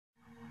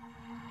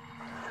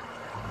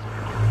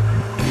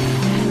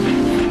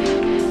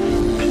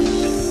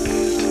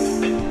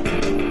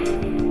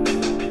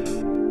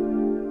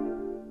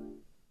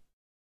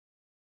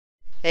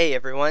Hey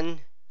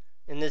everyone,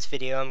 in this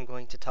video I'm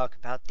going to talk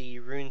about the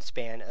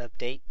Runespan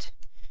update.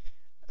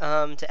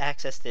 To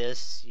access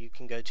this, you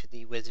can go to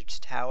the Wizard's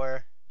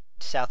Tower,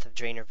 south of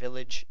Drainer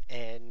Village,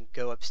 and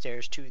go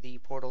upstairs to the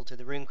portal to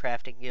the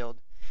Runecrafting Guild.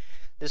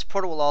 This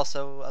portal will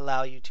also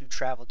allow you to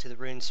travel to the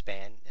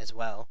Runespan as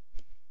well.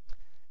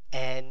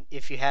 And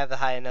if you have a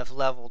high enough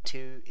level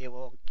too, it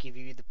will give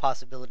you the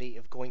possibility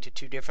of going to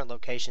two different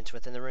locations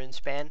within the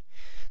Runespan,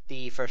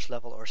 the first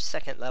level or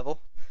second level.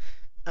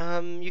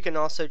 You can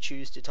also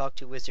choose to talk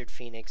to Wizard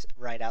Finix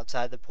right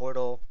outside the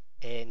portal,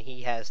 and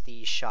he has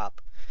the shop.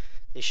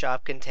 The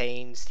shop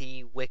contains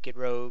the Wicked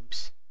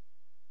Robes,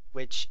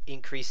 which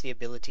increase the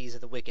abilities of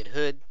the Wicked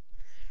Hood,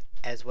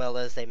 as well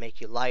as they make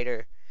you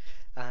lighter.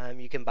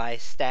 You can buy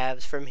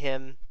staves from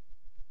him,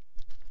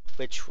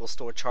 which will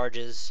store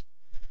charges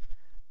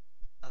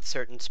of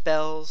certain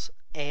spells,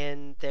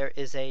 and there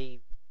is a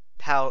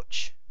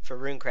pouch for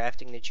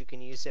runecrafting that you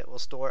can use that will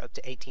store up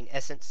to 18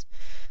 essence.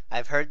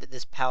 I've heard that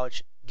this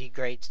pouch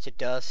degrades to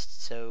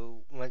dust,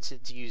 so once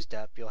it's used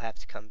up you'll have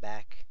to come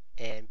back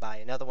and buy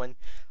another one,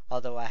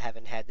 although I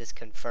haven't had this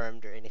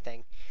confirmed or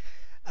anything.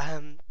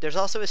 There's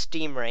also a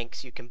Steam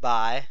ranks you can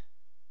buy.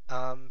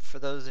 For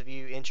those of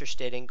you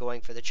interested in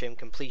going for the trim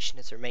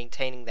completionist or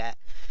maintaining that,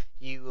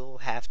 you will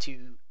have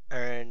to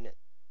earn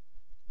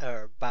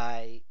or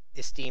buy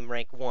a Steam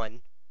rank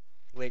 1,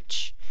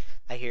 which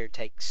I hear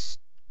takes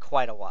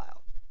quite a while.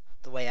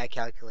 The way I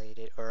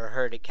calculated, or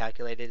heard it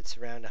calculated, it's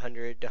around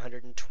 100 to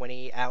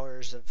 120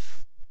 hours of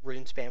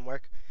Runespan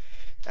work.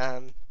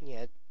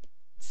 Yeah,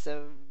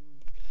 so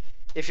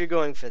if you're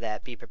going for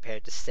that, be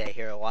prepared to stay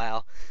here a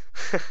while.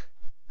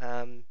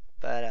 Yeah,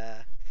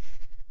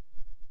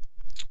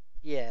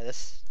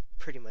 that's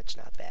pretty much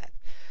not bad.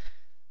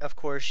 Of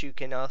course, you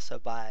can also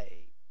buy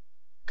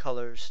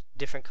colors,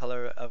 different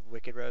color of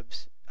Wicked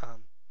Robes.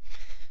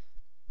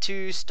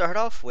 To start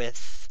off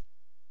with,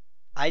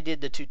 I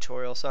did the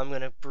tutorial, so I'm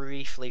going to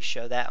briefly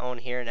show that on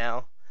here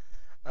now.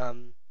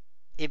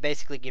 It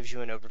basically gives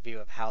you an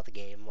overview of how the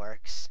game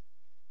works.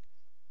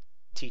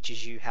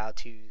 Teaches you how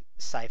to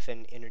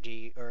siphon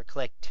energy or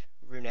collect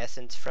rune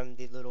essence from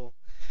the little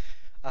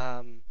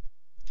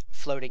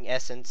floating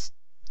essence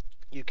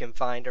you can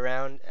find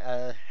around,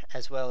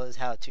 as well as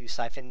how to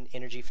siphon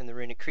energy from the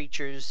runic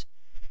creatures,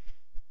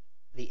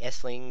 the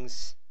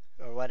S-lings,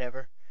 or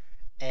whatever.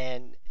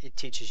 And it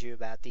teaches you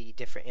about the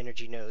different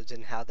energy nodes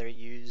and how they're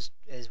used,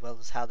 as well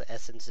as how the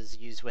essence is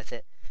used with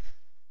it.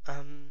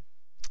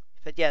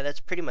 But yeah,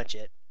 that's pretty much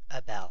it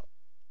about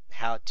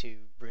how to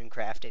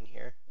runecraft in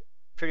here.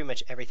 Pretty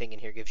much everything in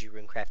here gives you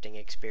runecrafting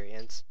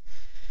experience.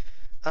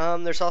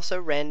 There's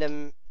also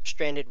random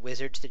stranded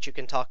wizards that you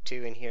can talk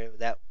to in here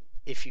that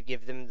if you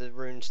give them the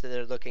runes that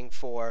they're looking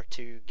for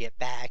to get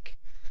back,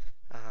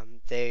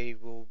 they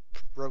will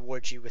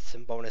reward you with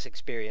some bonus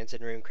experience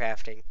in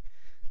runecrafting.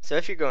 So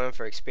if you're going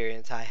for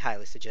experience, I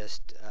highly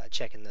suggest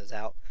checking those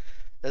out.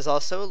 There's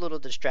also a little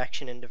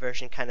distraction and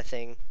diversion kind of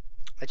thing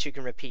that you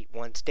can repeat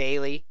once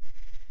daily,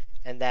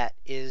 and that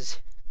is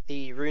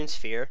the rune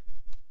sphere.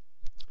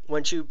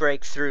 Once you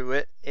break through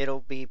it,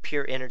 it'll be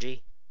pure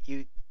energy.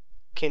 You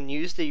can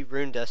use the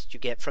rune dust you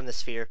get from the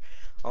sphere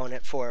on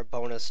it for a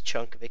bonus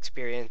chunk of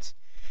experience.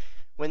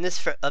 When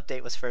this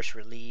update was first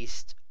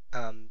released,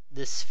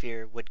 this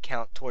sphere would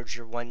count towards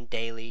your one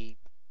daily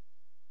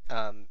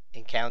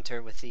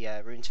encounter with the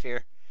rune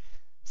sphere.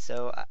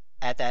 So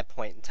at that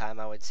point in time,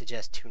 I would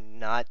suggest to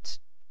not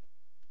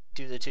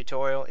do the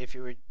tutorial if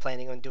you were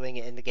planning on doing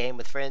it in the game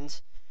with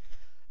friends.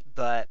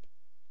 But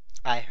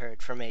I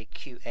heard from a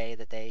QA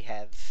that they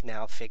have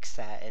now fixed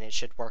that and it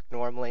should work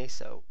normally.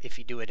 So if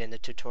you do it in the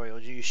tutorial,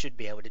 you should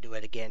be able to do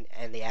it again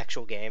in the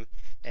actual game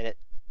and it,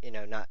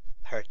 not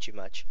hurt you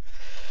much.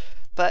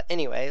 But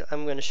anyway,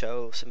 I'm going to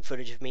show some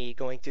footage of me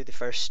going through the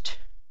first,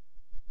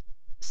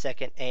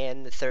 second,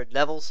 and the third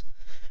levels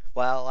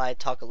while I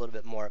talk a little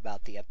bit more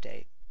about the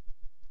update.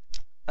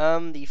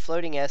 The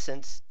floating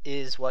essence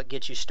is what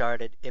gets you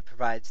started. It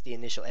provides the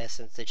initial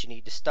essence that you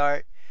need to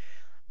start.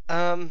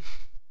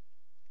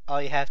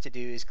 All you have to do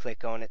is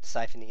click on it to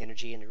siphon the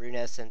energy into rune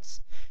essence.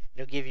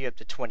 It'll give you up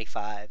to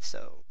 25,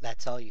 so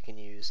that's all you can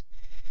use.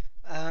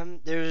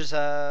 There's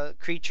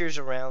creatures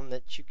around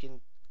that you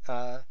can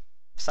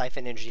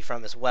siphon energy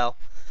from as well.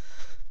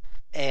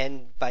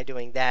 And by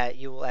doing that,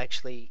 you will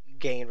actually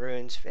gain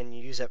runes and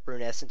use up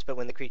rune essence, but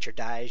when the creature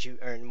dies, you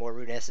earn more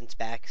rune essence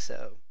back,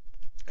 so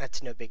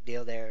that's no big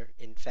deal there.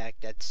 In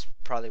fact, that's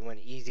probably one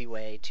easy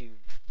way to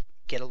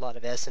get a lot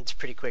of essence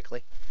pretty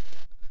quickly.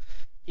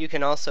 You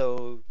can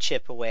also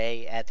chip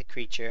away at the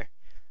creature.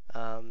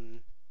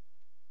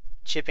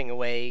 Chipping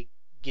away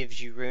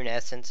gives you rune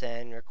essence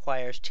and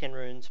requires 10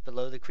 runes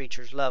below the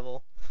creature's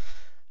level.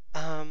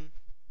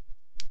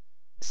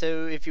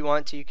 So if you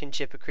want to, you can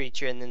chip a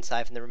creature and then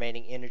siphon the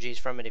remaining energies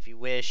from it if you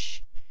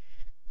wish.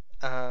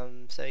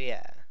 So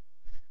yeah.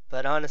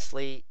 But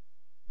honestly,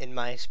 in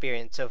my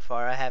experience so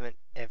far, I haven't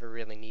ever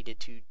really needed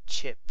to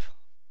chip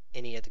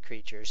any of the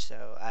creatures,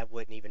 so I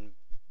wouldn't even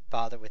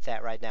bother with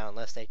that right now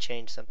unless they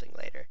change something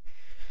later.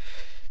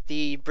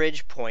 The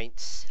bridge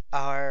points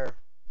are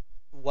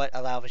what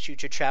allows you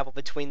to travel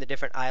between the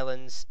different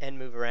islands and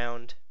move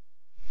around.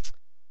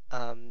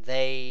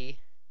 They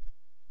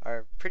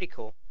are pretty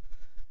cool.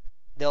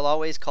 They'll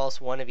always cost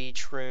one of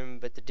each rune,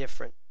 but the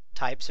different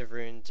types of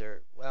runes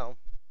are, well,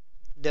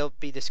 they'll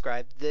be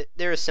described.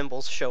 Their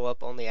symbols show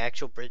up on the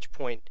actual bridge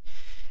point,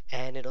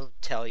 and it'll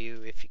tell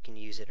you if you can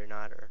use it or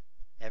not, or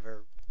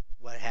ever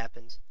what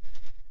happens.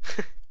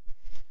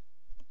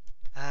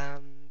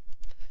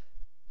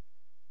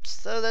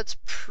 So that's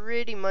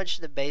pretty much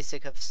the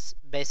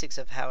basics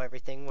of how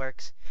everything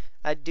works.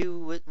 I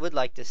would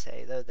like to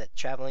say though that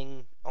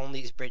traveling on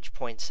these bridge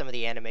points, some of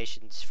the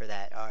animations for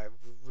that are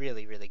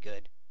really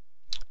good.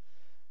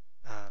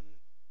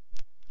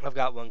 I've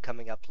got one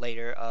coming up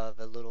later of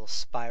a little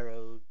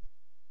Spyro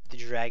the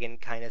Dragon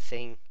kind of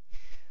thing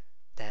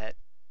that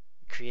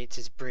creates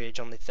his bridge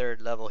on the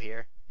 3rd level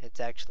here. It's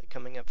actually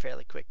coming up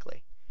fairly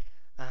quickly.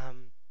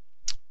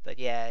 But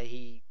yeah,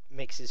 he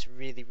makes this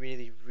really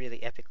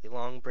epically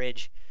long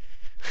bridge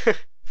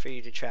for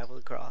you to travel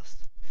across.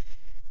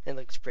 It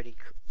looks pretty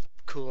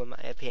cool in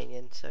my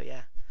opinion, so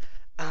yeah.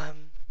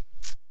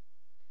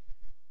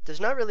 There's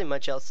not really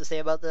much else to say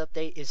about the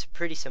update. It's a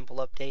pretty simple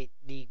update.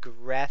 The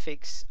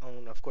graphics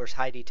on, of course,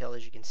 high detail,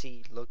 as you can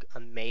see, look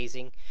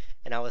amazing,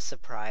 and I was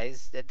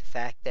surprised at the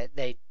fact that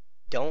they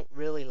don't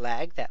really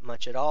lag that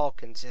much at all,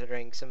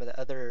 considering some of the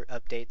other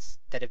updates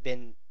that have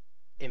been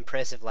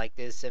impressive like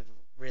this have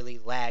really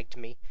lagged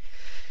me.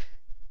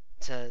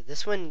 So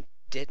this one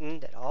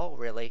didn't at all,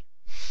 really.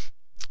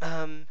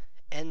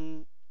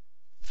 And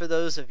for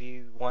those of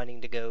you wanting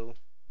to go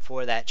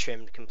for that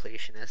trimmed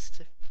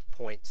completionist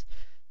points,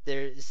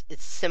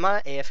 it's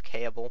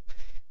semi-AFKable.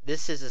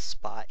 This is a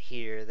spot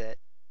here that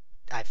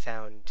I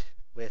found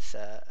with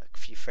a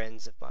few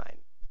friends of mine,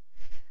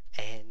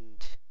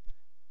 and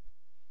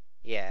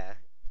yeah,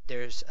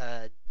 there's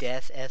a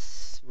Death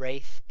S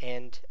Wraith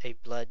and a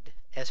Blood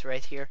S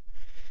Wraith here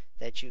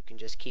that you can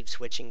just keep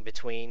switching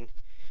between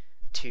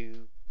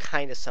to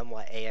kind of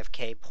somewhat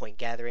AFK point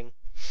gathering.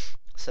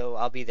 So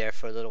I'll be there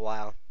for a little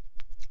while.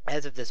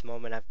 As of this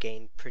moment, I've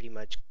gained pretty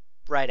much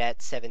right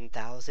at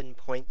 7,000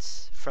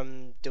 points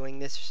from doing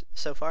this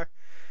so far.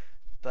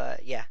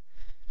 But yeah,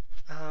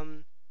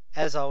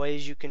 as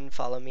always, you can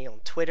follow me on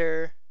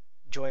Twitter,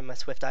 join my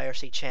Swift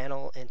IRC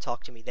channel, and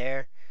talk to me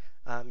there.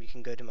 You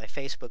can go to my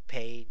Facebook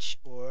page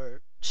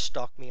or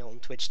stalk me on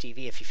Twitch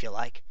TV if you feel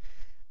like.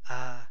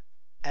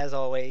 As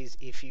always,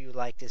 if you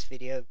like this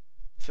video,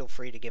 feel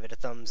free to give it a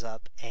thumbs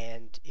up,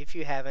 and if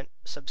you haven't,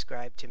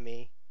 subscribe to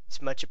me.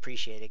 It's much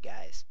appreciated,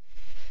 guys.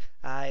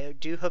 I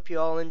do hope you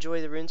all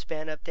enjoy the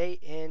Runespan update,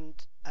 and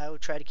I will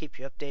try to keep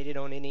you updated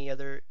on any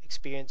other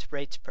experience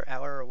rates per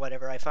hour or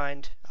whatever I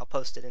find. I'll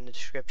post it in the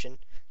description.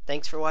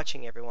 Thanks for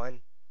watching, everyone,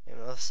 and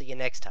we'll see you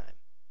next time.